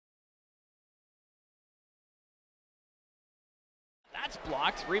That's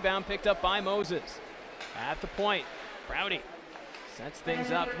blocked. Rebound picked up by Moses. At the point, Browdy sets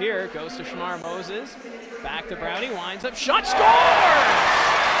things up here. Goes to Shamar Moses. Back to Browdy. Winds up. Shot. Scores!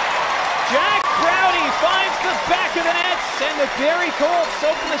 Jack Browdy finds the back of the nets, and the Barrie Colts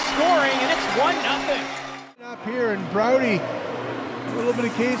open the scoring, and it's 1-0. Up here, and Browdy, a little bit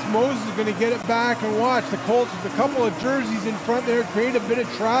of case, Moses is going to get it back and watch. The Colts with a couple of jerseys in front there, create a bit of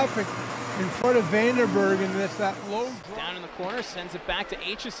traffic in front of Vandenberg, and that's that low drop. Down in the corner, sends it back to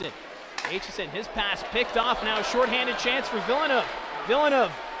Aitchison. Aitchison, his pass picked off. Now a shorthanded chance for Villeneuve.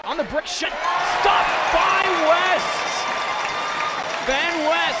 Villeneuve on the brick shot. Stopped by West. Ben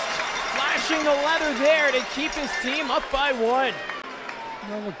West flashing the leather there to keep his team up by 1.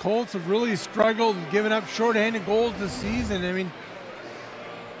 Well, the Colts have really struggled giving up shorthanded goals this season. I mean,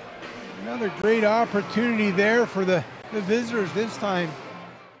 another great opportunity there for the visitors this time.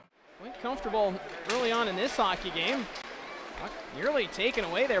 Quite comfortable early on in this hockey game. Nearly taken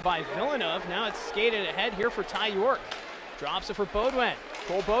away there by Villeneuve. Now it's skated ahead here for Ty York. Drops it for Beaudoin.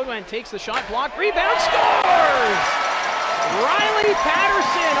 Cole Beaudoin takes the shot, block, rebound, scores! Riley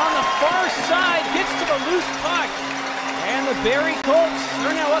Patterson on the far side gets to the loose puck. And the Barrie Colts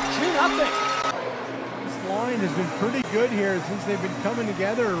are now up 2-0. This line has been pretty good here since they've been coming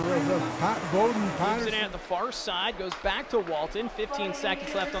together. Bowden, Patterson. Keeps it at the far side, goes back to Walton. 15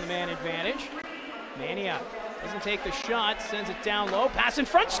 seconds left on the man advantage. Mania doesn't take the shot, sends it down low, pass in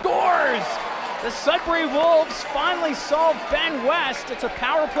front, scores! The Sudbury Wolves finally solve Ben West. It's a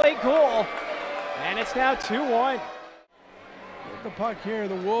power play goal, and it's now 2-1. The puck here,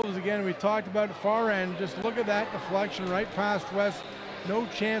 the Wolves again, we talked about the far end. Just look at that deflection right past West. No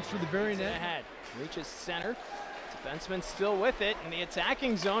chance for the Barrie net. Ahead, reaches center. Defenseman still with it in the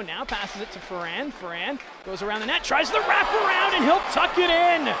attacking zone. Now passes it to Ferrand. Ferrand goes around the net, tries the wrap around, and he'll tuck it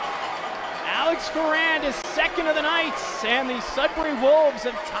in. Alex Ferrand is second of the night, and the Sudbury Wolves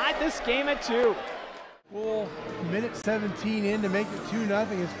have tied this game at 2. Well, minute 17 in to make it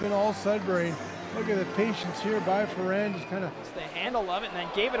 2-0. It's been all Sudbury. Look at the patience here by Ferrand, just kind of the handle of it, and then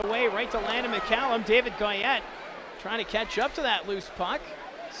gave it away right to Landon McCallum. David Goyette trying to catch up to that loose puck.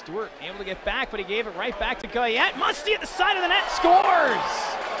 Stewart able to get back, but he gave it right back to Goyette. Musty at the side of the net, scores!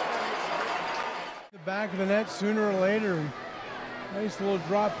 The back of the net sooner or later. And nice little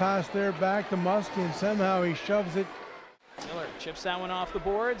drop pass there back to Musty, and somehow he shoves it. Miller chips that one off the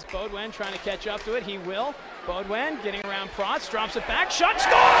boards. Beaudoin trying to catch up to it. He will. Beaudoin getting around Protz, drops it back. Shot,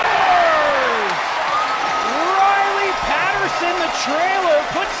 scores! Riley Patterson, the trailer,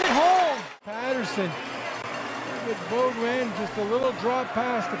 puts it home. Patterson with Beaudoin, just a little drop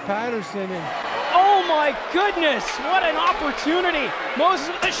pass to Patterson. And oh my goodness, what an opportunity. Moses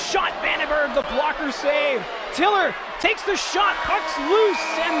with the shot. Vandenberg, the blocker save. Tiller takes the shot, puck's loose,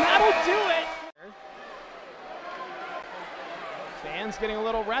 and that'll do it. Fans getting a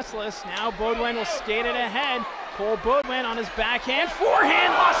little restless. Now Beaudoin will skate it ahead. Cole Beaudoin on his backhand.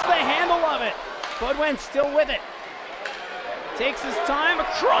 Forehand, lost the handle of it. Beaudoin still with it. Takes his time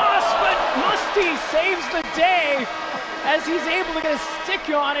across, but Musty saves the day as he's able to get a stick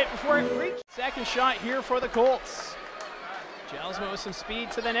on it before it reaches. Second shot here for the Colts. Jelsma with some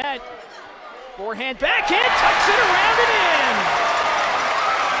speed to the net. Forehand, backhand, tucks it around and in.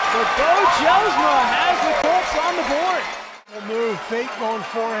 So Beau Jelsma has the Colts on the board. Move, fake going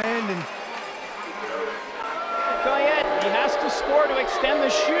forehand, and Goyette, he has to score to extend the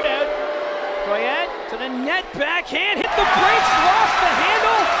shootout. Goyette to the net, backhand, hit the brakes, lost the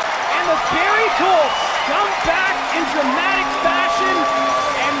handle, and the Barrie Colts come back in dramatic fashion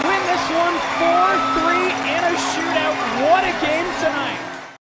and win this one 4-3 in a shootout. What a game tonight.